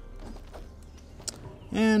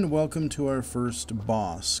 And welcome to our first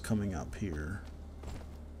boss coming up here.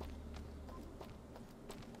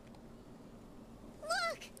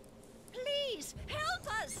 Look! Please,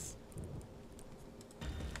 help us!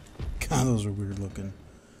 God, those are weird looking.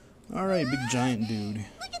 Alright, big giant dude.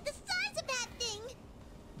 Look at the size of that thing!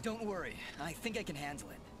 Don't worry, I think I can handle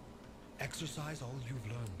it. Exercise all you've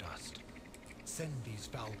learned, Dust. Send these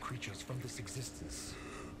foul creatures from this existence.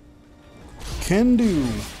 Can do.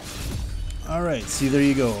 Alright, see, there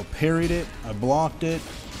you go. Parried it. I blocked it.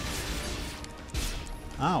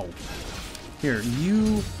 Ow. Here,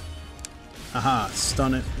 you... Aha,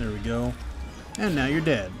 stun it. There we go. And now you're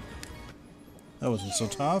dead. That wasn't so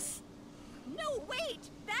tough. No, wait!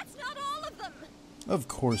 That's not all of them! Of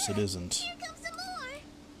course it isn't. Here comes some more!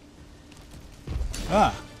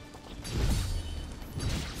 Ah.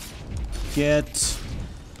 Get...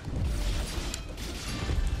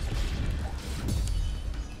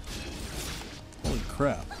 Holy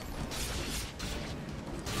crap.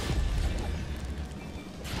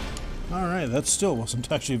 Alright, that still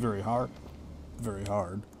wasn't actually very hard. Very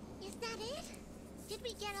hard. Is that it? Did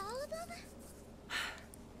we get all of them?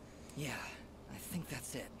 Yeah, I think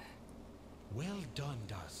that's it. Well done,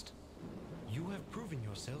 Dust. You have proven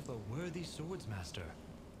yourself a worthy swordsmaster,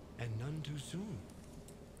 and none too soon.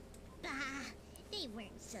 Bah, they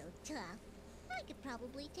weren't so tough. I could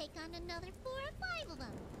probably take on another 4 or 5 of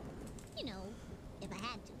them. You know, if I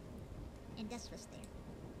had to. And Dust was there.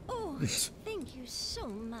 Oh, thank you so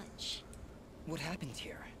much. What happened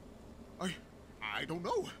here? I don't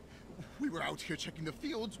know. We were out here checking the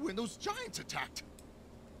fields when those giants attacked.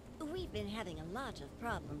 We've been having a lot of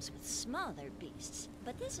problems with smaller beasts,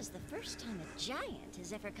 but this is the first time a giant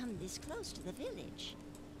has ever come this close to the village.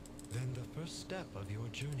 Then the first step of your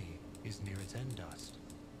journey is near its end, Dust.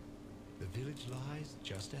 The village lies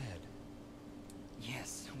just ahead.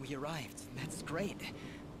 Yes, we arrived. That's great.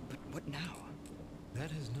 But what now?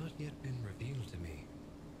 That has not yet been revealed to me.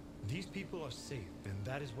 These people are safe, and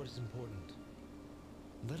that is what is important.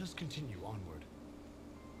 Let us continue onward.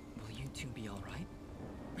 Will you two be all right?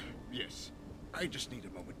 Yes. I just need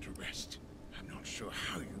a moment to rest. I'm not sure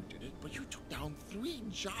how you did it, but you took down 3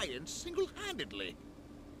 giants single-handedly.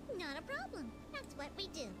 Not a problem. That's what we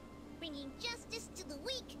do. Bringing justice to the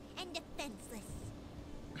weak and defenseless.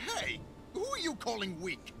 Hey! Who are you calling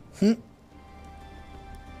weak?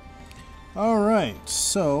 Alright,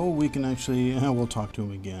 so we can actually... we'll talk to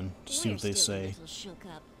them again to see We're what they still a say. little shook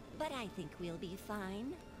up, but I think we'll be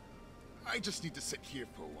fine. I just need to sit here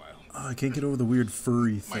for a while. Oh, I can't get over the weird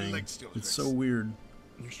furry My thing. leg still It's hurts. so weird.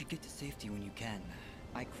 You should get to safety when you can.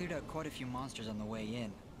 I cleared out quite a few monsters on the way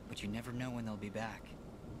in, but you never know when they'll be back.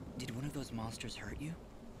 Did one of those monsters hurt you?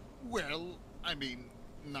 Well, I mean,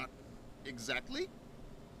 not exactly.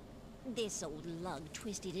 This old lug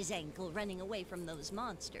twisted his ankle running away from those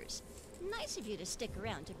monsters. Nice of you to stick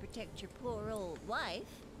around to protect your poor old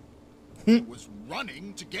wife. I was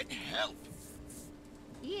running to get help.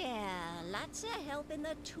 Yeah, lots of help in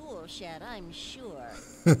the tool shed, I'm sure.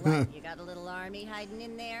 What, you got a little army hiding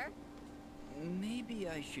in there? Maybe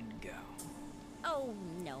I should go. Oh,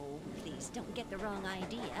 no, please don't get the wrong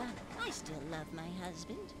idea. I still love my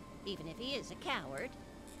husband, even if he is a coward.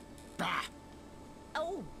 Bah!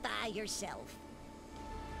 Oh, by yourself.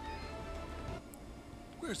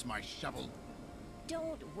 Where's my shovel?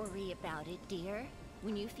 Don't worry about it, dear.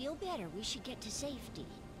 When you feel better, we should get to safety.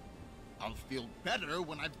 I'll feel better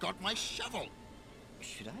when I've got my shovel.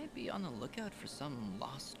 Should I be on the lookout for some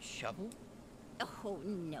lost shovel? Oh,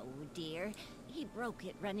 no, dear. He broke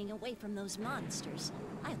it running away from those monsters.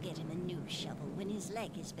 I'll get him a new shovel when his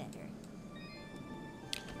leg is better.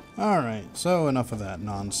 Alright, so enough of that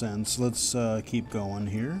nonsense. Let's keep going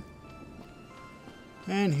here.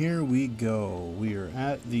 And here we go. We are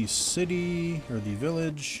at the city, or the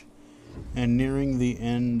village, and nearing the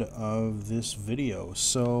end of this video.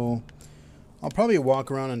 So I'll probably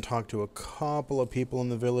walk around and talk to a couple of people in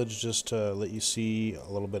the village just to let you see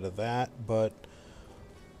a little bit of that. But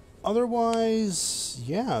otherwise,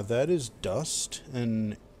 yeah, that is Dust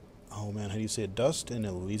and... oh man, how do you say it? Dust and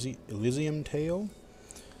Elysian Tale.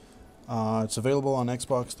 It's available on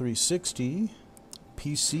Xbox 360,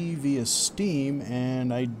 PC via Steam,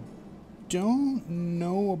 and I don't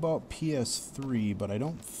know about PS3, but I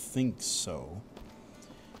don't think so.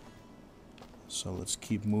 So let's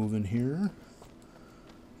keep moving here.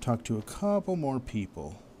 Talk to a couple more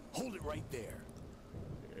people. Hold it right there.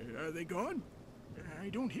 Are they gone? I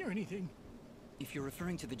don't hear anything. If you're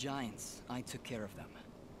referring to the giants, I took care of them.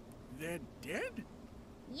 They're dead?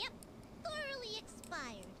 Yep, thoroughly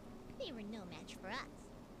expired. They were no match for us.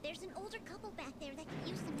 There's an older couple back there that could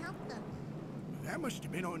use some help, though. That must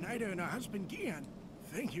have been Oneida and her husband Gian.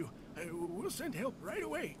 Thank you. We'll send help right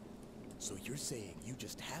away. So you're saying you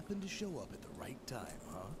just happened to show up at the right time,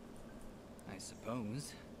 huh? I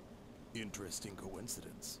suppose. Interesting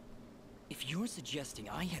coincidence. If you're suggesting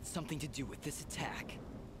I had something to do with this attack...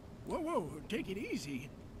 Whoa, take it easy.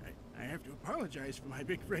 I have to apologize for my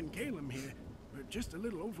big friend Caleb here. We're just a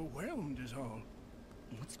little overwhelmed is all.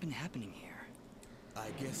 What's been happening here? I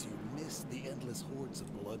guess you missed the endless hordes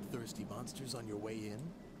of bloodthirsty monsters on your way in?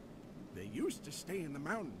 They used to stay in the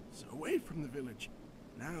mountains, away from the village.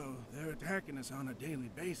 Now they're attacking us on a daily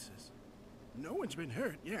basis. No one's been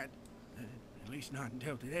hurt yet, at least not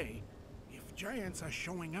until today. If giants are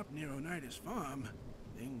showing up near Oneida's farm,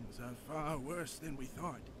 things are far worse than we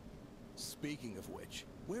thought. Speaking of which,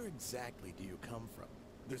 where exactly do you come from?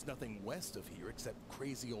 There's nothing west of here except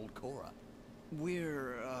crazy old Cora.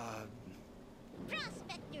 We're,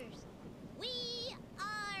 Prospectors! We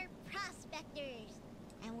are prospectors!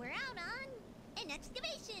 And we're out on an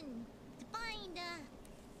excavation to find,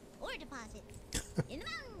 ore deposits in the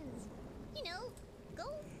mountains. you know, go.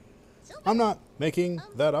 I'm not making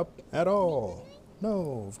that up at all.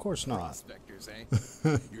 No, of course not. Prospectors,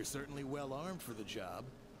 eh? You're certainly well armed for the job.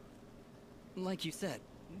 Like you said,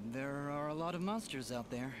 there are a lot of monsters out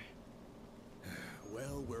there.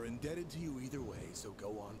 Well, we're indebted to you either way, so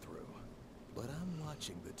go on through. But I'm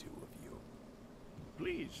watching the two of you.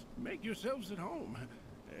 Please, make yourselves at home.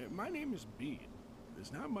 My name is Bean.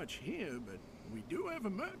 There's not much here, but we do have a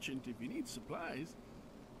merchant if you need supplies.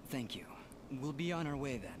 Thank you. We'll be on our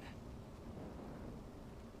way then.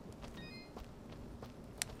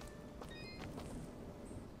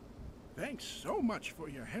 Thanks so much for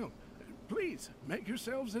your help. Please, make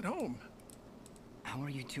yourselves at home. How are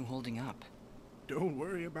you two holding up? Don't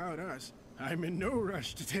worry about us. I'm in no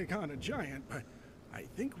rush to take on a giant, but I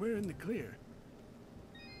think we're in the clear.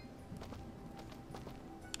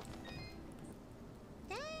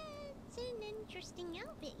 That's an interesting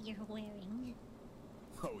outfit you're wearing.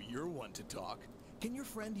 Oh, you're one to talk. Can your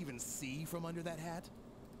friend even see from under that hat?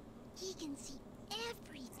 He can see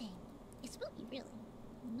everything. It's spooky, really.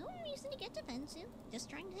 No reason to get defensive. Just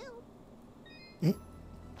trying to help.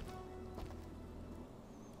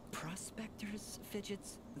 Prospectors,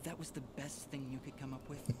 Fidgets? That was the best thing you could come up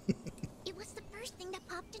with? It was the first thing that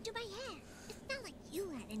popped into my head. It's not like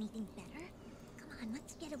you had anything better. Come on,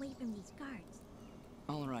 let's get away from these guards.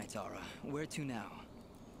 All right, Aura. Where to now?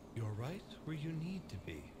 You're right where you need to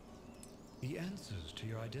be. The answers to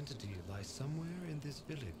your identity lie somewhere in this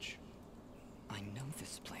village. I know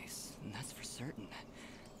this place, and that's for certain.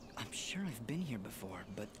 I'm sure I've been here before,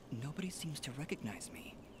 but nobody seems to recognize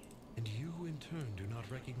me. And you, in turn, do not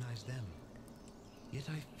recognize them. Yet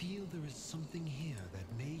I feel there is something here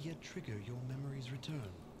that may yet trigger your memory's return.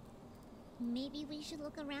 Maybe we should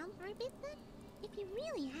look around for a bit then? If you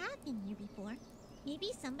really have been here before,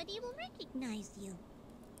 maybe somebody will recognize you.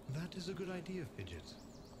 That is a good idea, Fidget.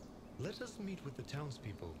 Let us meet with the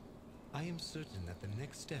townspeople. I am certain that the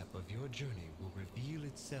next step of your journey will reveal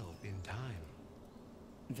itself in time.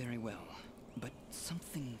 Very well, but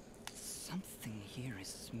something here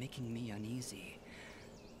is making me uneasy.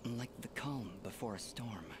 Like the calm before a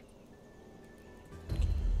storm.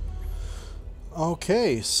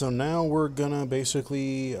 Okay, so now we're gonna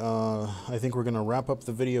basically, I think we're gonna wrap up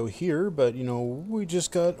the video here, but you know, we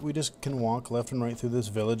just can walk left and right through this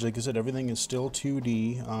village. Like I said, everything is still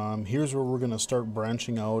 2D. Here's where we're gonna start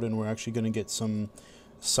branching out, and we're actually gonna get some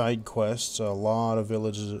side quests. A lot of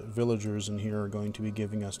villagers in here are going to be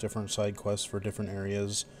giving us different side quests for different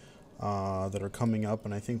areas that are coming up,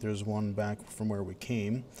 and I think there's one back from where we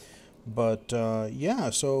came. But yeah,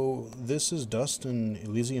 so this is Dust and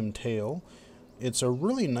Elysium Tale. It's a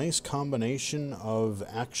really nice combination of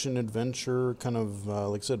action-adventure, kind of,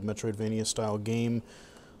 like I said, MetroidVania style game,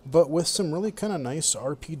 but with some really kind of nice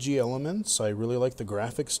RPG elements. I really like the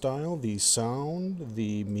graphic style, the sound,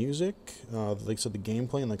 the music. Like I said, the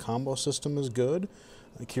gameplay and the combo system is good.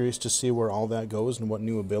 I'm curious to see where all that goes and what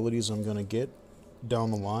new abilities I'm going to get down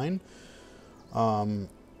the line.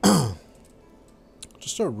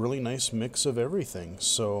 Just a really nice mix of everything.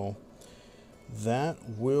 So that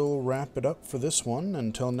will wrap it up for this one.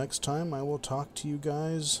 Until next time, I will talk to you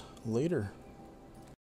guys later.